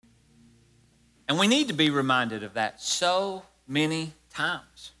And we need to be reminded of that so many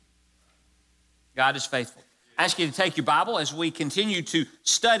times. God is faithful. I ask you to take your Bible as we continue to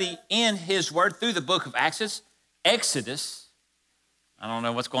study in his word through the book of Exodus. I don't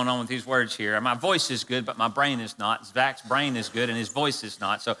know what's going on with these words here. My voice is good, but my brain is not. Zach's brain is good and his voice is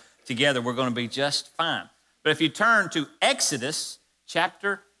not. So together we're going to be just fine. But if you turn to Exodus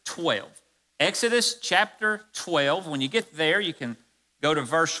chapter 12. Exodus chapter 12. When you get there, you can go to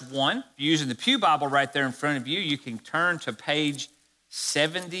verse 1. If you're using the Pew Bible right there in front of you, you can turn to page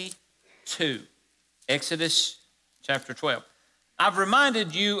 72. Exodus chapter 12. I've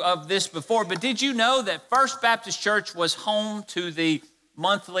reminded you of this before, but did you know that First Baptist Church was home to the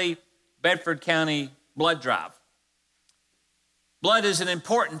monthly Bedford County blood drive? Blood is an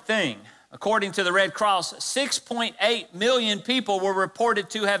important thing. According to the Red Cross, 6.8 million people were reported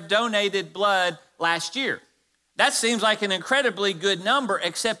to have donated blood last year. That seems like an incredibly good number,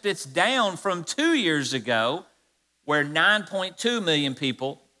 except it's down from 2 years ago, where 9.2 million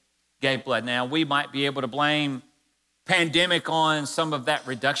people gave blood. Now, we might be able to blame pandemic on some of that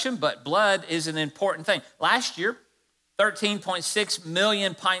reduction, but blood is an important thing. Last year, 13.6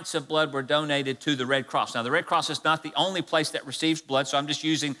 million pints of blood were donated to the Red Cross. Now, the Red Cross is not the only place that receives blood, so I'm just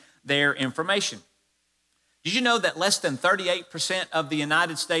using their information. Did you know that less than 38% of the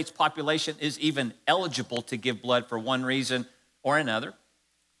United States population is even eligible to give blood for one reason or another?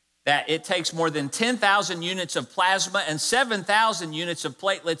 That it takes more than 10,000 units of plasma and 7,000 units of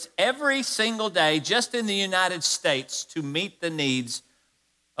platelets every single day just in the United States to meet the needs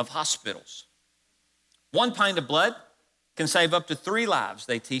of hospitals. 1 pint of blood can save up to 3 lives,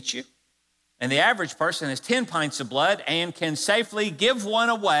 they teach you. And the average person has 10 pints of blood and can safely give one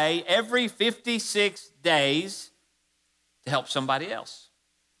away every 56 days to help somebody else.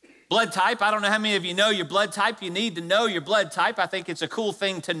 Blood type, I don't know how many of you know your blood type. You need to know your blood type. I think it's a cool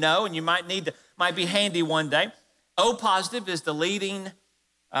thing to know, and you might be handy one day. O positive is the leading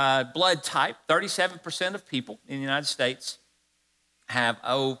blood type. 37% of people in the United States have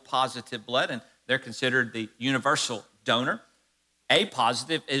O positive blood, and they're considered the universal donor. A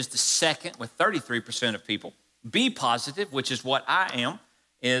positive is the second with 33% of people. B positive, which is what I am,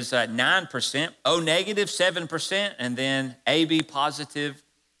 is 9%. O negative, 7%, and then AB positive,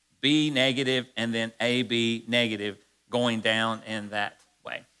 B negative, and then AB negative, going down in that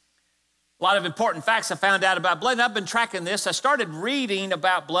way. A lot of important facts I found out about blood, and I've been tracking this. I started reading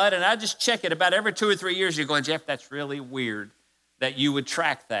about blood, and I just check it about every 2 or 3 years. You're going, Jeff, that's really weird that you would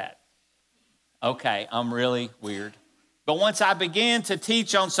track that. Okay, I'm really weird. But once I begin to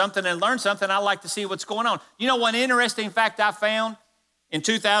teach on something and learn something, I like to see what's going on. You know, one interesting fact I found in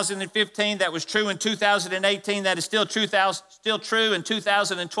 2015 that was true in 2018, that is still true in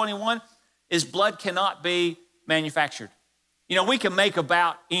 2021, is blood cannot be manufactured. You know, we can make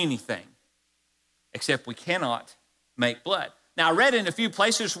about anything, except we cannot make blood. Now, I read in a few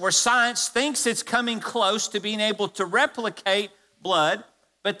places where science thinks it's coming close to being able to replicate blood,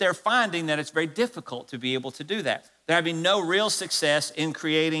 but they're finding that it's very difficult to be able to do that. They're having no real success in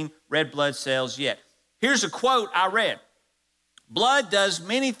creating red blood cells yet. Here's a quote I read. Blood does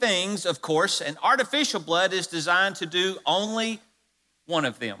many things, of course, and artificial blood is designed to do only one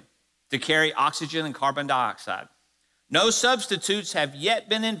of them, to carry oxygen and carbon dioxide. No substitutes have yet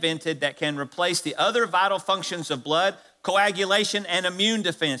been invented that can replace the other vital functions of blood, coagulation, and immune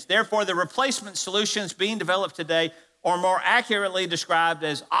defense. Therefore, the replacement solutions being developed today are more accurately described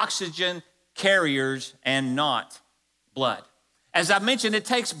as oxygen carriers and not blood. As I mentioned, it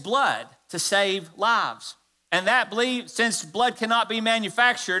takes blood to save lives. And since blood cannot be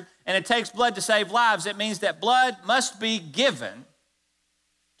manufactured and it takes blood to save lives, it means that blood must be given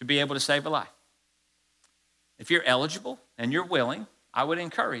to be able to save a life. If you're eligible and you're willing, I would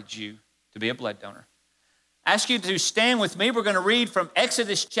encourage you to be a blood donor. I ask you to stand with me. We're going to read from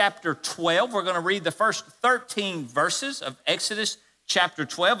Exodus chapter 12. We're going to read the first 13 verses of Exodus chapter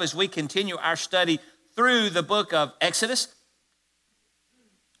 12 as we continue our study through the book of Exodus.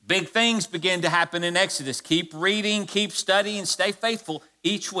 Big things begin to happen in Exodus. Keep reading, keep studying, stay faithful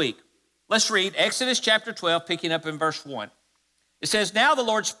each week. Let's read Exodus chapter 12, picking up in verse 1. It says, Now the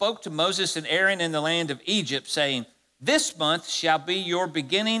Lord spoke to Moses and Aaron in the land of Egypt, saying, This month shall be your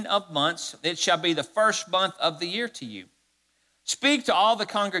beginning of months. It shall be the first month of the year to you. Speak to all the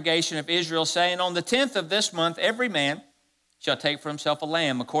congregation of Israel, saying, On the 10th of this month, every man shall take for himself a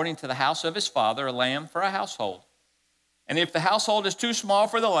lamb according to the house of his father, a lamb for a household. And if the household is too small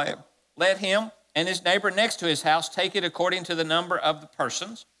for the lamb, let him and his neighbor next to his house take it according to the number of the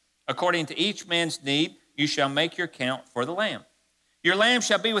persons. According to each man's need, you shall make your count for the lamb. Your lamb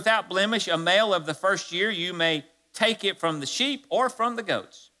shall be without blemish, a male of the first year. You may take it from the sheep or from the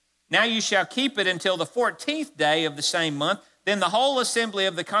goats. Now you shall keep it until the 14th day of the same month. Then the whole assembly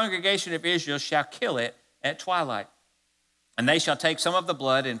of the congregation of Israel shall kill it at twilight. And they shall take some of the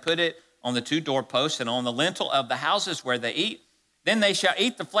blood and put it on the 2 doorposts and on the lintel of the houses where they eat. Then they shall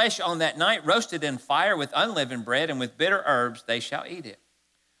eat the flesh on that night, roasted in fire with unleavened bread, and with bitter herbs they shall eat it.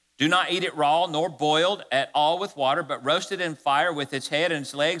 Do not eat it raw, nor boiled at all with water, but roasted in fire with its head and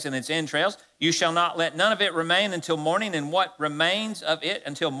its legs and its entrails. You shall not let none of it remain until morning, and what remains of it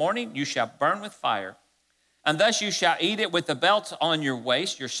until morning you shall burn with fire. And thus you shall eat it with the belt on your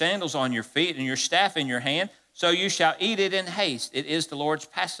waist, your sandals on your feet, and your staff in your hand. So you shall eat it in haste. It is the Lord's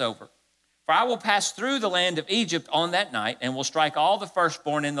Passover. For I will pass through the land of Egypt on that night, and will strike all the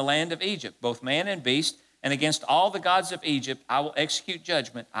firstborn in the land of Egypt, both man and beast, and against all the gods of Egypt I will execute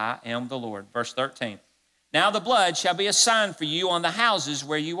judgment. I am the Lord. Verse 13. Now the blood shall be a sign for you on the houses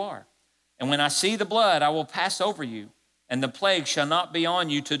where you are. And when I see the blood, I will pass over you, and the plague shall not be on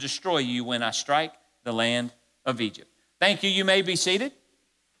you to destroy you when I strike the land of Egypt. Thank you. You may be seated.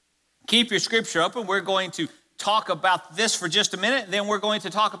 Keep your scripture open. We're going to talk about this for just a minute, and then we're going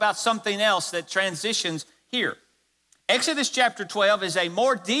to talk about something else that transitions here. Exodus chapter 12 is a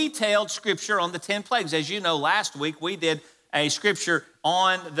more detailed scripture on the 10 plagues. As you know, last week we did a scripture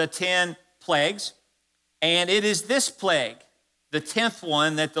on the 10 plagues, and it is this plague, the 10th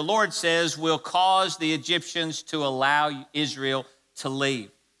one, that the Lord says will cause the Egyptians to allow Israel to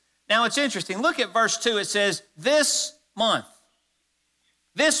leave. Now it's interesting. Look at verse 2. It says, this month.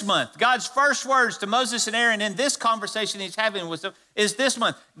 This month, God's first words to Moses and Aaron in this conversation he's having with them is this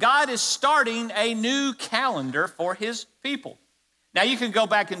month. God is starting a new calendar for his people. Now, you can go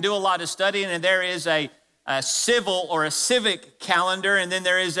back and do a lot of studying, and there is a civil or a civic calendar, and then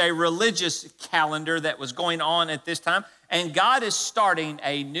there is a religious calendar that was going on at this time. And God is starting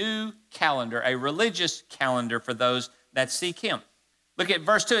a new calendar, a religious calendar for those that seek him. Look at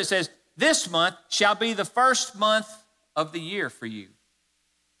verse 2. It says, this month shall be the first month of the year for you.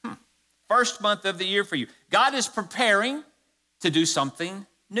 First month of the year for you. God is preparing to do something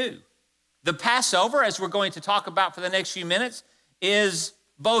new. The Passover, as we're going to talk about for the next few minutes, is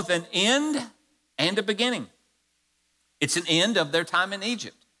both an end and a beginning. It's an end of their time in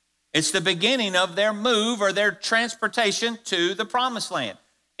Egypt. It's the beginning of their move or their transportation to the Promised Land.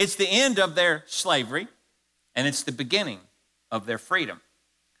 It's the end of their slavery, and it's the beginning of their freedom.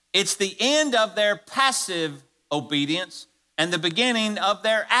 It's the end of their passive obedience and the beginning of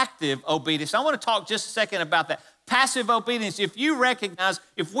their active obedience. I want to talk just a second about that. Passive obedience. If you recognize,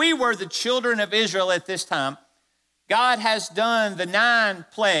 if we were the children of Israel at this time, God has done the 9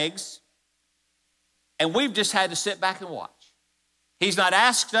 plagues, and we've just had to sit back and watch. He's not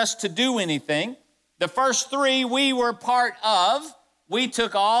asked us to do anything. The first 3 we were part of. We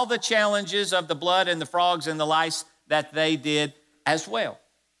took all the challenges of the blood and the frogs and the lice that they did as well.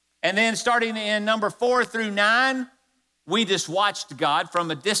 And then starting in number 4 through 9, we just watched God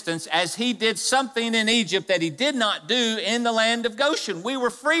from a distance as he did something in Egypt that he did not do in the land of Goshen. We were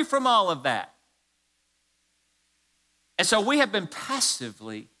free from all of that. And so we have been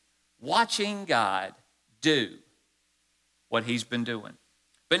passively watching God do what he's been doing.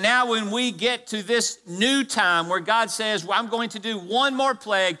 But now when we get to this new time where God says, well, I'm going to do one more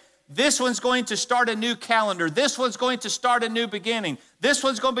plague, this one's going to start a new calendar. This one's going to start a new beginning. This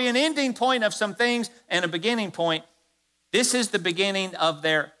one's going to be an ending point of some things and a beginning point. This is the beginning of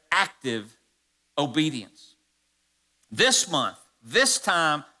their active obedience. This month, this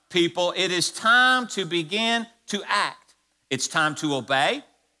time, people, it is time to begin to act. It's time to obey,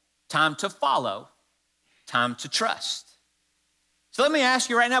 time to follow, time to trust. So let me ask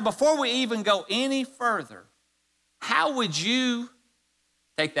you right now, before we even go any further, how would you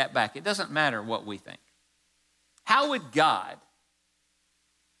take that back? It doesn't matter what we think. How would God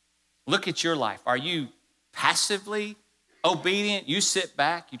look at your life? Are you passively obedient? You sit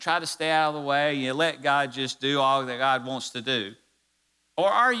back, you try to stay out of the way, you let God just do all that God wants to do? Or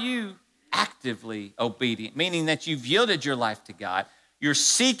are you actively obedient, meaning that you've yielded your life to God, you're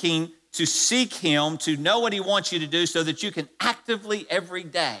seeking to seek him, to know what he wants you to do so that you can actively every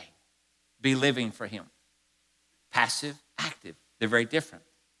day be living for him? Passive, active, they're very different.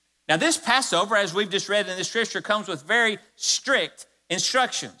 Now this Passover, as we've just read in the scripture, comes with very strict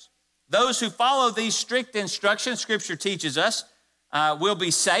instructions. Those who follow these strict instructions, Scripture teaches us, will be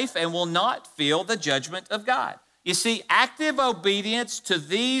safe and will not feel the judgment of God. You see, active obedience to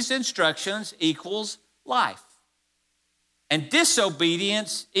these instructions equals life. And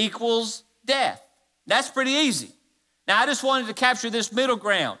disobedience equals death. That's pretty easy. Now, I just wanted to capture this middle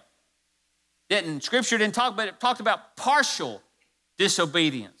ground. Scripture didn't talk about it. It talked about partial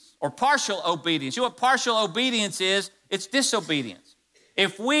disobedience or partial obedience. You know what partial obedience is? It's disobedience.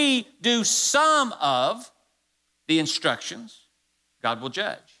 If we do some of the instructions, God will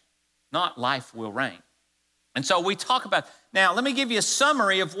judge, not life will reign. And so we talk about, now let me give you a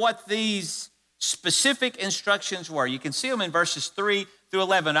summary of what these specific instructions were. You can see them in verses 3 through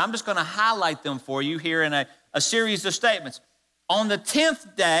 11. I'm just going to highlight them for you here in a series of statements. On the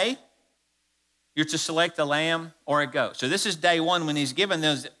 10th day, you're to select a lamb or a goat. So this is day one when he's given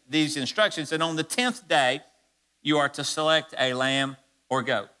these instructions. And on the 10th day, you are to select a lamb or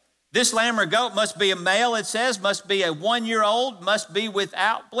goat. This lamb or goat must be a male, it says, must be a 1-year-old, must be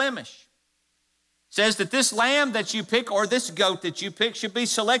without blemish. It says that this lamb that you pick or this goat that you pick should be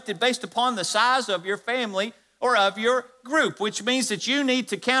selected based upon the size of your family or of your group, which means that you need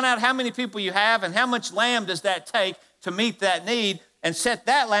to count out how many people you have and how much lamb does that take to meet that need and set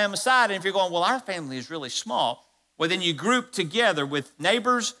that lamb aside. And if you're going, well, our family is really small, well, then you group together with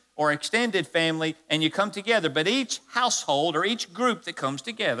neighbors or extended family and you come together. But each household or each group that comes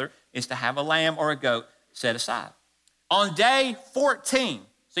together is to have a lamb or a goat set aside. On day 14,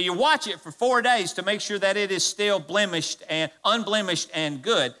 so you watch it for 4 days to make sure that it is still blemished and unblemished and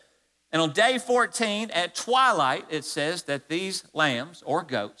good. And on day 14 at twilight, it says that these lambs or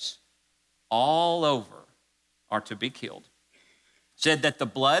goats all over are to be killed. It said that the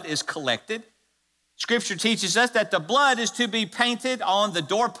blood is collected. Scripture teaches us that the blood is to be painted on the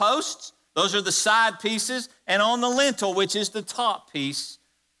doorposts. Those are the side pieces, and on the lintel, which is the top piece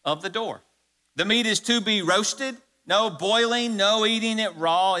of the door. The meat is to be roasted. No boiling, no eating it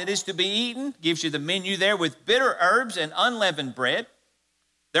raw. It is to be eaten. Gives you the menu there with bitter herbs and unleavened bread.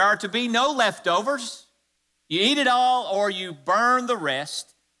 There are to be no leftovers. You eat it all or you burn the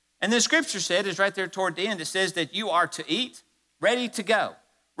rest. And the scripture said, is right there toward the end, it says that you are to eat ready to go.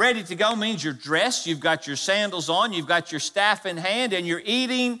 Ready to go means you're dressed, you've got your sandals on, you've got your staff in hand, and you're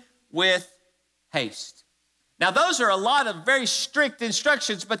eating with haste. Now, those are a lot of very strict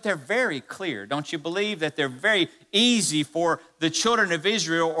instructions, but they're very clear. Don't you believe that they're very easy for the children of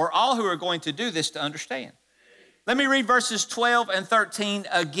Israel or all who are going to do this to understand? Let me read verses 12 and 13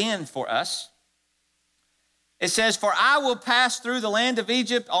 again for us. It says, "For I will pass through the land of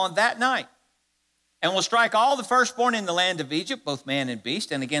Egypt on that night, and will strike all the firstborn in the land of Egypt, both man and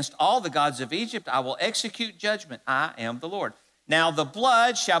beast, and against all the gods of Egypt I will execute judgment. I am the Lord. Now the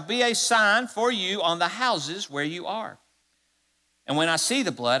blood shall be a sign for you on the houses where you are. And when I see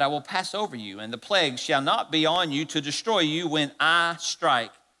the blood, I will pass over you, and the plague shall not be on you to destroy you when I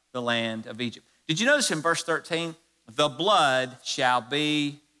strike the land of Egypt." Did you notice in verse 13? The blood shall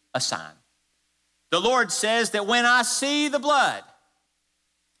be a sign. The Lord says that when I see the blood,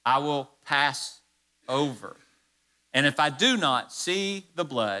 I will pass over. And if I do not see the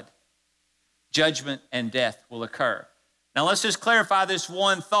blood, judgment and death will occur. Now let's just clarify this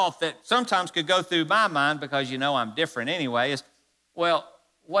one thought that sometimes could go through my mind because you know I'm different anyway is, well,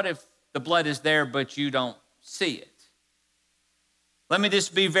 what if the blood is there but you don't see it? Let me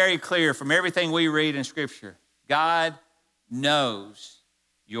just be very clear from everything we read in Scripture. God knows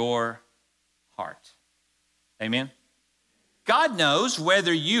your heart. Amen? God knows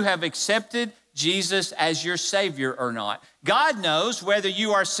whether you have accepted Jesus as your Savior or not. God knows whether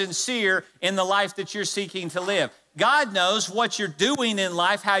you are sincere in the life that you're seeking to live. God knows what you're doing in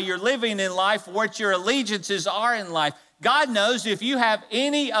life, how you're living in life, what your allegiances are in life. God knows if you have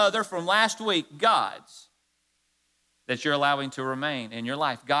any other from last week gods that you're allowing to remain in your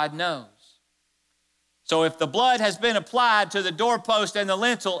life. God knows. So if the blood has been applied to the doorpost and the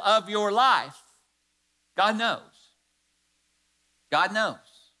lintel of your life, God knows. God knows.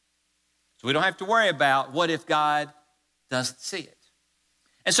 So we don't have to worry about what if God doesn't see it.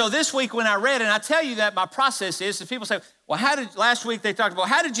 And so this week when I read, and I tell you that my process is, that people say, well, last week they talked about,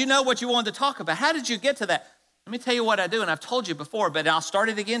 how did you know what you wanted to talk about? How did you get to that? Let me tell you what I do, and I've told you before, but I'll start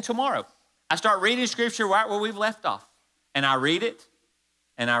it again tomorrow. I start reading Scripture right where we've left off. And I read it,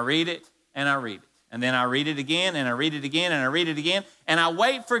 and I read it, and I read it. And then I read it again, and I read it again, and I read it again. And I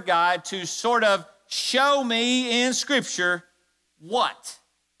wait for God to sort of show me in Scripture what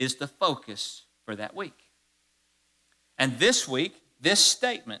is the focus for that week. And this week, this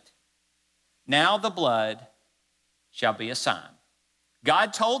statement, now the blood shall be a sign.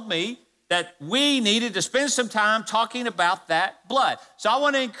 God told me that we needed to spend some time talking about that blood. So I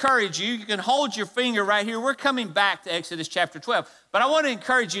want to encourage you, you can hold your finger right here. We're coming back to Exodus chapter 12, but I want to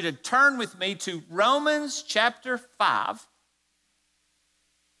encourage you to turn with me to Romans chapter 5,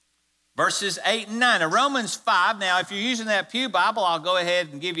 verses 8 and 9. Now, Romans 5, now if you're using that Pew Bible, I'll go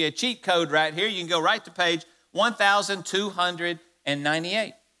ahead and give you a cheat code right here. You can go right to page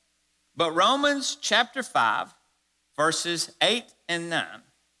 1298. But Romans chapter 5, verses 8 and 9.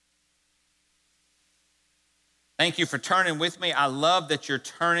 Thank you for turning with me. I love that you're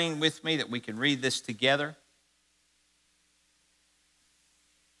turning with me, that we can read this together.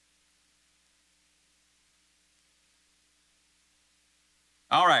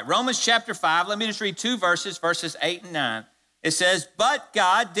 All right, Romans chapter 5. Let me just read two verses, verses 8 and 9. It says, "But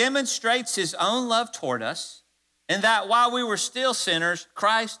God demonstrates his own love toward us, in that while we were still sinners,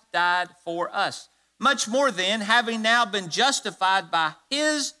 Christ died for us. Much more then, having now been justified by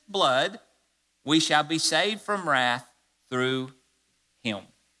his blood, we shall be saved from wrath through him."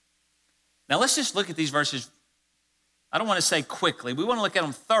 Now let's just look at these verses. I don't want to say quickly. We want to look at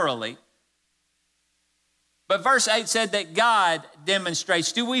them thoroughly. But verse 8 said that God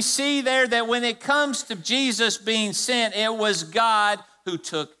demonstrates. Do we see there that when it comes to Jesus being sent, it was God who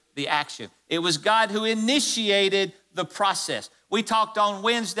took the action? It was God who initiated the process. We talked on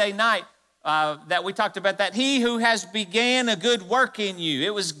Wednesday night that he who has began a good work in you.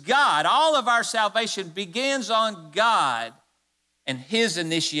 It was God. All of our salvation begins on God and his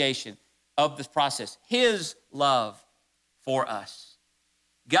initiation of this process, his love for us.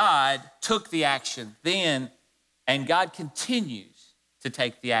 God took the action then, and God continues to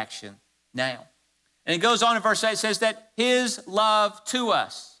take the action now. And it goes on in verse 8, it says that his love to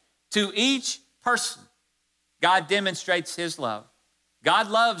us, to each person, God demonstrates his love. God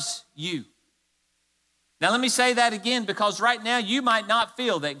loves you. Now let me say that again, because right now you might not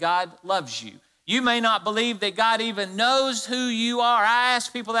feel that God loves you. You may not believe that God even knows who you are. I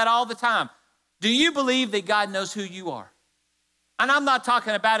ask people that all the time. Do you believe that God knows who you are? And I'm not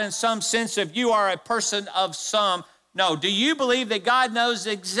talking about in some sense of you are a person of some. No, do you believe that God knows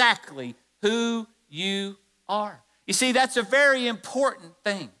exactly who you are? You see, that's a very important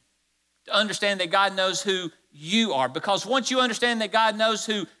thing to understand that God knows who you are. Because once you understand that God knows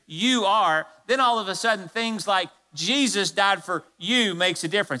who you are, then all of a sudden things like Jesus died for you makes a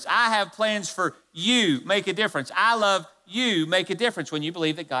difference. I have plans for you make a difference. I love you make a difference when you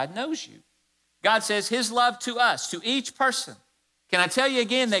believe that God knows you. God says his love to us, to each person. Can I tell you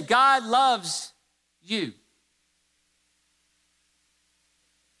again that God loves you?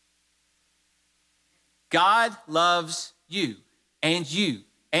 God loves you and you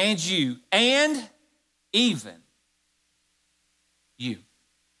and you and even you,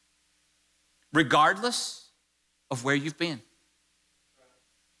 regardless of where you've been,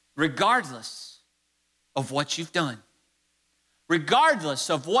 regardless of what you've done, regardless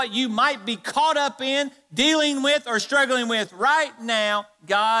of what you might be caught up in, dealing with, or struggling with right now,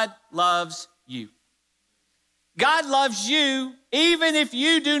 God loves you. God loves you even if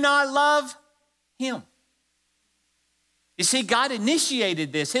you do not love him. You see, God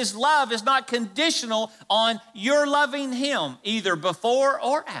initiated this. His love is not conditional on your loving him, either before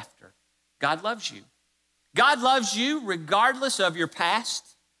or after. God loves you. God loves you regardless of your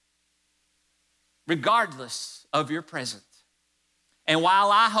past, regardless of your present. And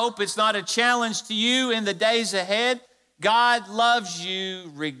while I hope it's not a challenge to you in the days ahead, God loves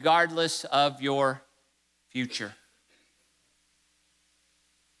you regardless of your future.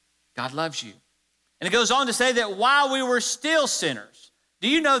 God loves you. And it goes on to say that while we were still sinners, do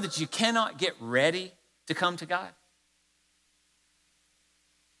you know that you cannot get ready to come to God?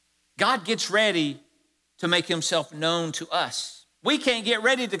 God gets ready to make himself known to us. We can't get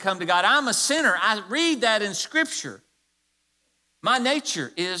ready to come to God. I'm a sinner. I read that in Scripture. My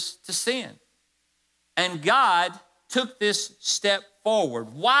nature is to sin. And God took this step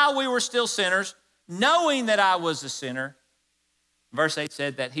forward while we were still sinners, knowing that I was a sinner. Verse 8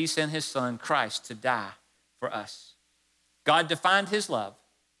 said that he sent his son, Christ, to die for us. God defined his love,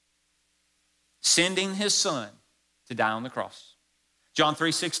 sending his son to die on the cross. John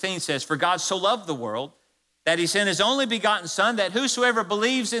 3:16 says, "For God so loved the world that he sent his only begotten son, that whosoever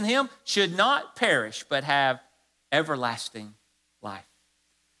believes in him should not perish, but have everlasting life."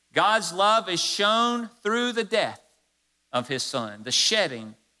 God's love is shown through the death of his son, the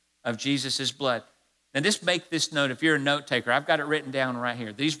shedding of Jesus' blood. Now just make this note. If you're a note taker, I've got it written down right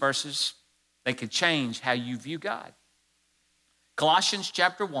here. These verses, they could change how you view God. Colossians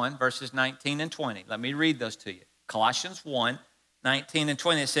chapter 1, verses 19 and 20. Let me read those to you. Colossians 1, 19 and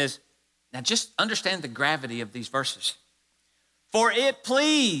 20. It says, now just understand the gravity of these verses. For it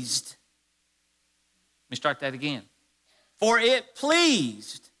pleased, let me start that again. For it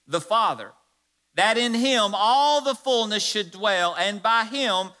pleased the Father that in him all the fullness should dwell, and by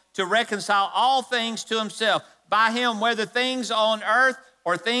him to reconcile all things to himself. By him, whether things on earth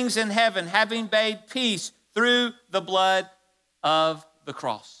or things in heaven, having made peace through the blood of the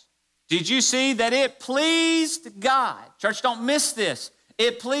cross. Did you see that it pleased God? Church, don't miss this.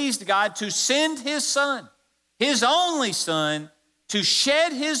 It pleased God to send his son, his only son, to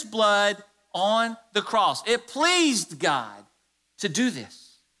shed his blood on the cross. It pleased God to do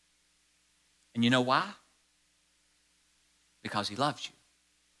this. And you know why? Because he loves you.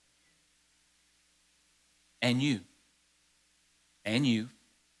 And you. And you.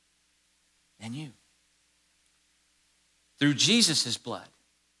 And you. Through Jesus' blood,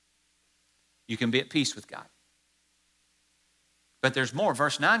 you can be at peace with God. But there's more.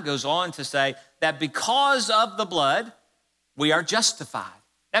 Verse 9 goes on to say that because of the blood, we are justified.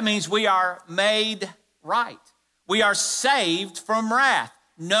 That means we are made right. We are saved from wrath.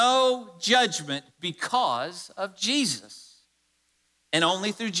 No judgment because of Jesus. And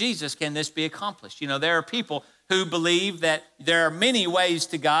only through Jesus can this be accomplished. You know, there are people who believe that there are many ways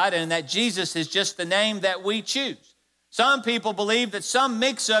to God and that Jesus is just the name that we choose. Some people believe that some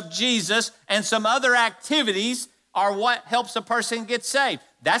mix of Jesus and some other activities are what helps a person get saved.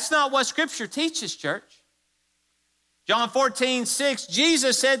 That's not what Scripture teaches, church. John 14:6,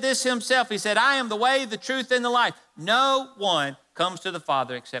 Jesus said this himself. He said, I am the way, the truth, and the life. No one comes to the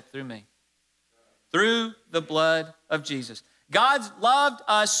Father except through me. Through the blood of Jesus. God loved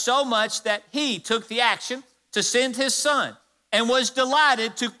us so much that he took the action to send his son and was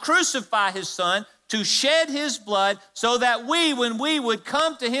delighted to crucify his son, to shed his blood so that we, when we would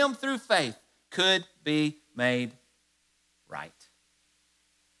come to him through faith, could be made right.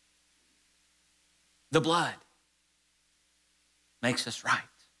 The blood makes us right.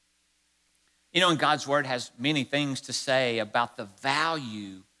 You know, and God's word has many things to say about the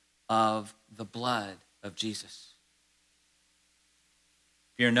value of the blood of Jesus.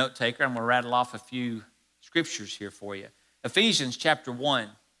 If you're a note taker, I'm going to rattle off a few scriptures here for you. Ephesians chapter 1,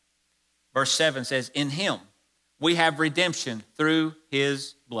 verse 7 says, in him we have redemption through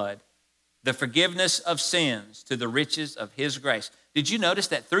his blood, the forgiveness of sins to the riches of his grace. Did you notice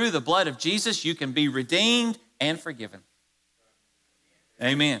that through the blood of Jesus, you can be redeemed and forgiven?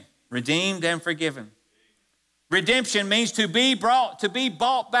 Amen. Redeemed and forgiven. Redemption means to be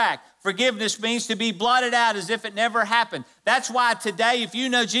bought back. Forgiveness means to be blotted out as if it never happened. That's why today, if you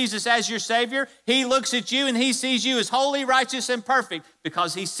know Jesus as your Savior, he looks at you and he sees you as holy, righteous, and perfect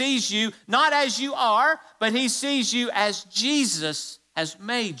because he sees you not as you are, but he sees you as Jesus has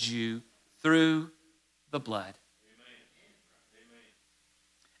made you through the blood. Amen.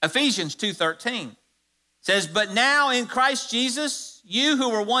 Ephesians 2:13 says, but now in Christ Jesus, you who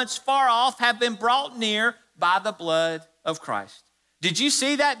were once far off have been brought near by the blood of Christ. Did you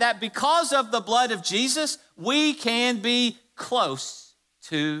see that? That because of the blood of Jesus, we can be close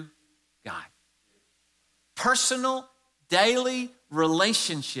to God. Personal, daily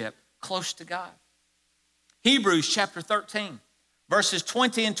relationship close to God. Hebrews chapter 13, verses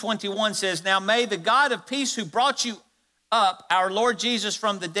 20 and 21 says, now may the God of peace who brought you up, our Lord Jesus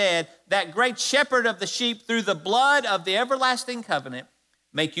from the dead, that great shepherd of the sheep through the blood of the everlasting covenant,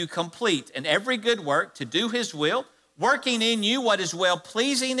 make you complete in every good work to do his will, working in you what is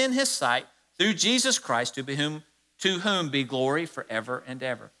well-pleasing in his sight through Jesus Christ, to whom be glory forever and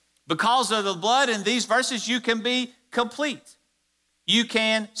ever. Because of the blood in these verses, you can be complete. You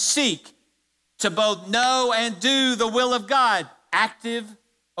can seek to both know and do the will of God, active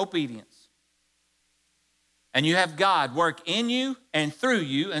obedience. And you have God work in you and through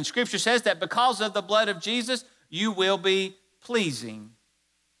you. And Scripture says that because of the blood of Jesus, you will be pleasing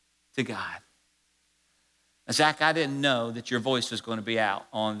to God. Now, Zach, I didn't know that your voice was going to be out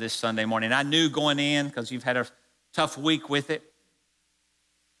on this Sunday morning. I knew going in because you've had a tough week with it.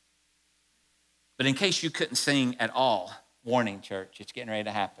 But in case you couldn't sing at all, warning, church, it's getting ready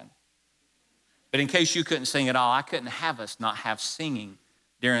to happen. But in case you couldn't sing at all, I couldn't have us not have singing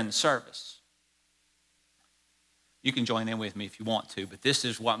during the service. You can join in with me if you want to, but this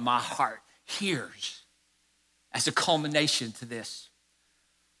is what my heart hears as a culmination to this.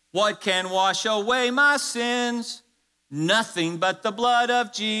 What can wash away my sins? Nothing but the blood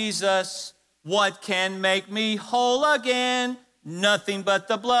of Jesus. What can make me whole again? Nothing but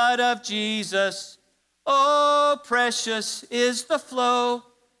the blood of Jesus. Oh, precious is the flow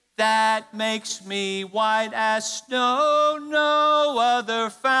that makes me white as snow. No other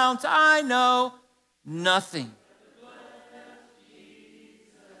fount I know. Nothing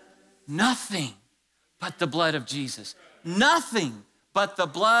but the blood of Jesus. Nothing but the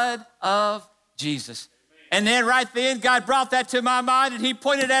blood of Jesus. And then right then, God brought that to my mind and he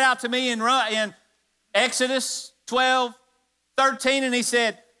pointed that out to me in Exodus 12:13, and he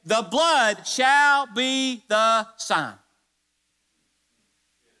said, the blood shall be the sign.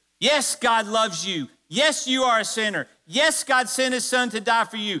 Yes, God loves you. Yes, you are a sinner. Yes, God sent his son to die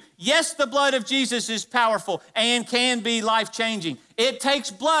for you. Yes, the blood of Jesus is powerful and can be life-changing. It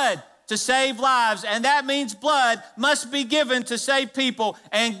takes blood to save lives, and that means blood must be given to save people.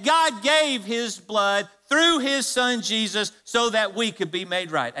 And God gave his blood through his son Jesus so that we could be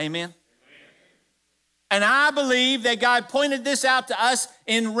made right. Amen? And I believe that God pointed this out to us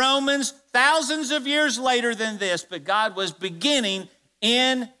in Romans thousands of years later than this, but God was beginning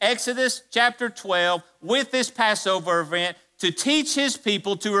in Exodus chapter 12 with this Passover event to teach his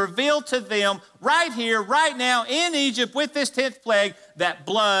people, to reveal to them right here, right now in Egypt with this 10th plague that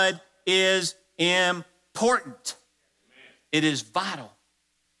blood is important. It is vital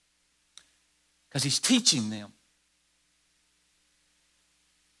because he's teaching them.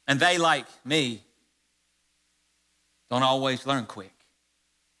 And they, like me, don't always learn quick.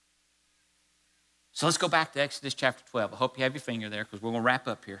 So let's go back to Exodus chapter 12. I hope you have your finger there because we're going to wrap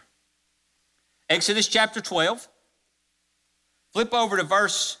up here. Exodus chapter 12. Flip over to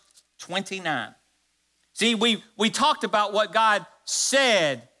verse 29. See, we talked about what God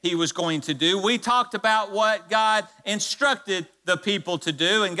said he was going to do. We talked about what God instructed the people to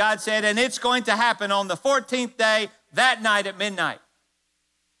do. And God said, and it's going to happen on the 14th day, that night at midnight.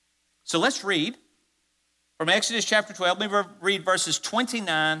 So let's read from Exodus chapter 12. Let me read verses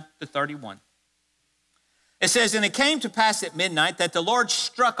 29 to 31. It says, and it came to pass at midnight that the Lord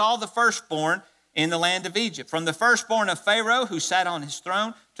struck all the firstborn in the land of Egypt, from the firstborn of Pharaoh who sat on his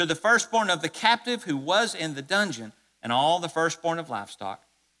throne to the firstborn of the captive who was in the dungeon, and all the firstborn of livestock.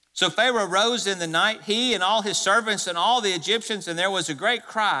 So Pharaoh rose in the night, he and all his servants and all the Egyptians, and there was a great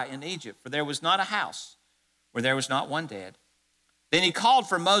cry in Egypt, for there was not a house where there was not one dead. Then he called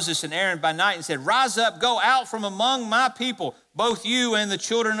for Moses and Aaron by night and said, rise up, go out from among my people, both you and the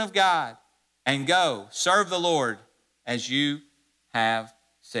children of God, and go, serve the Lord as you have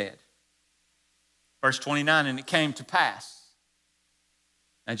said. Verse 29, and it came to pass.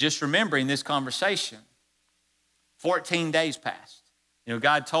 Now just remembering this conversation, 14 days passed. You know,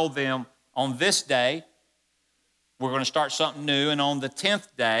 God told them on this day, we're going to start something new. And on the 10th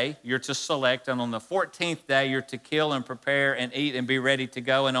day, you're to select. And on the 14th day, you're to kill and prepare and eat and be ready to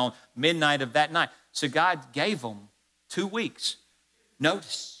go. And on midnight of that night. So God gave them 2 weeks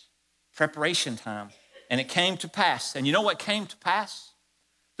notice, preparation time. And it came to pass. And you know what came to pass?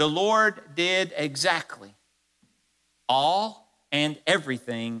 The Lord did exactly all and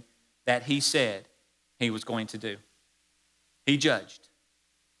everything that he said he was going to do. He judged.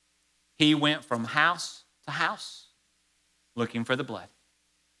 He went from house to house looking for the blood.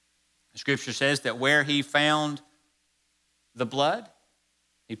 The scripture says that where he found the blood,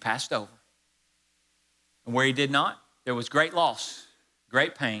 he passed over. And where he did not, there was great loss,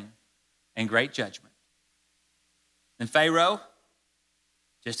 great pain, and great judgment. And Pharaoh,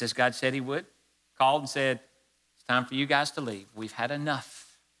 just as God said he would, called and said, it's time for you guys to leave. We've had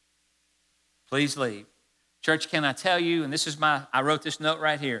enough. Please leave. Church, can I tell you, and this is I wrote this note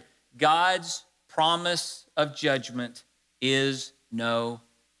right here, God's promise of judgment is no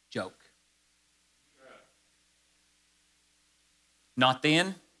joke. Not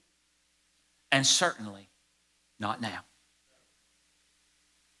then, and certainly not now.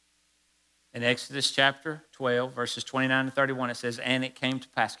 In Exodus chapter 12, verses 29 to 31, it says, and it came to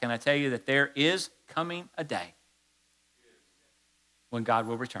pass. Can I tell you that there is coming a day when God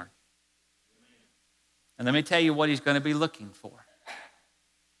will return? And let me tell you what he's going to be looking for.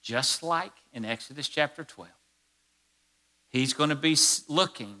 Just like in Exodus chapter 12, he's going to be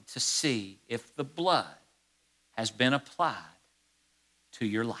looking to see if the blood has been applied to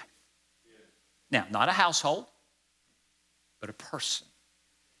your life. Now, not a household, but a person.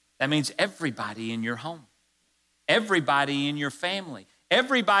 That means everybody in your home, everybody in your family,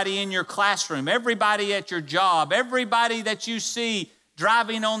 everybody in your classroom, everybody at your job, everybody that you see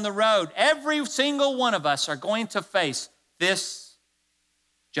driving on the road. Every single one of us are going to face this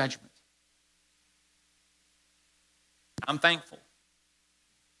judgment. I'm thankful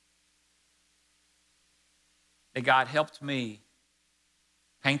that God helped me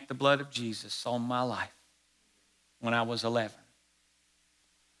paint the blood of Jesus on my life when I was 11.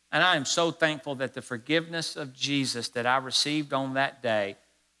 And I am so thankful that the forgiveness of Jesus that I received on that day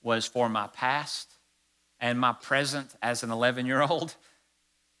was for my past and my present as an 11-year-old,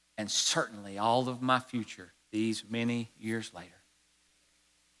 and certainly all of my future these many years later.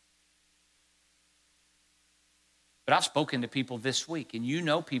 But I've spoken to people this week, and you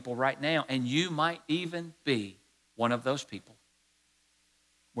know people right now, and you might even be one of those people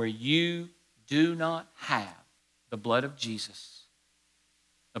where you do not have the blood of Jesus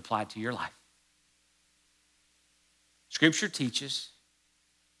applied to your life. Scripture teaches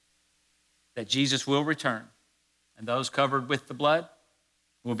that Jesus will return, and those covered with the blood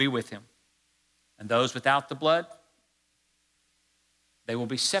will be with him. And those without the blood they will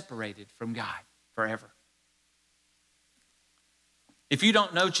be separated from God forever. If you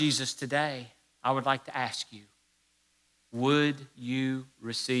don't know Jesus today, I would like to ask you, would you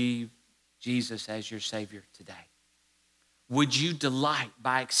receive Jesus as your Savior today? Would you delight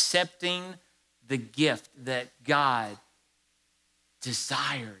by accepting the gift that God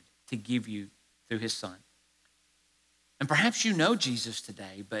desired to give you through his Son? And perhaps you know Jesus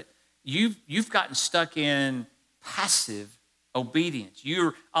today, but you've gotten stuck in passive obedience.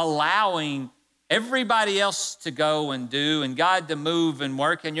 You're allowing everybody else to go and do and God to move and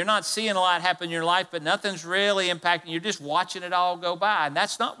work, and you're not seeing a lot happen in your life, but nothing's really impacting. You're just watching it all go by, and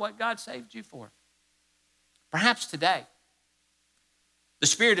that's not what God saved you for. Perhaps today, the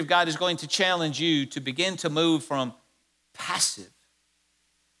Spirit of God is going to challenge you to begin to move from passive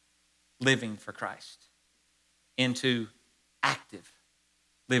living for Christ into active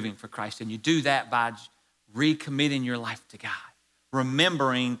living for Christ. And you do that by recommitting your life to God,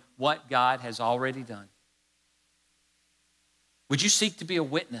 remembering what God has already done. Would you seek to be a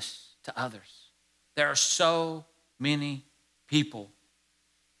witness to others? There are so many people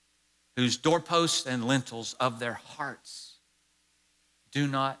whose doorposts and lintels of their hearts do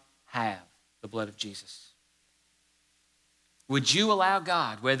not have the blood of Jesus. Would you allow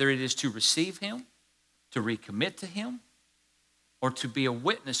God, whether it is to receive him, to recommit to him, or to be a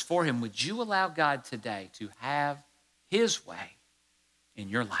witness for him, would you allow God today to have his way in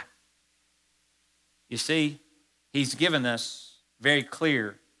your life? You see, he's given us very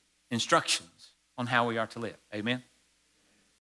clear instructions on how we are to live. Amen?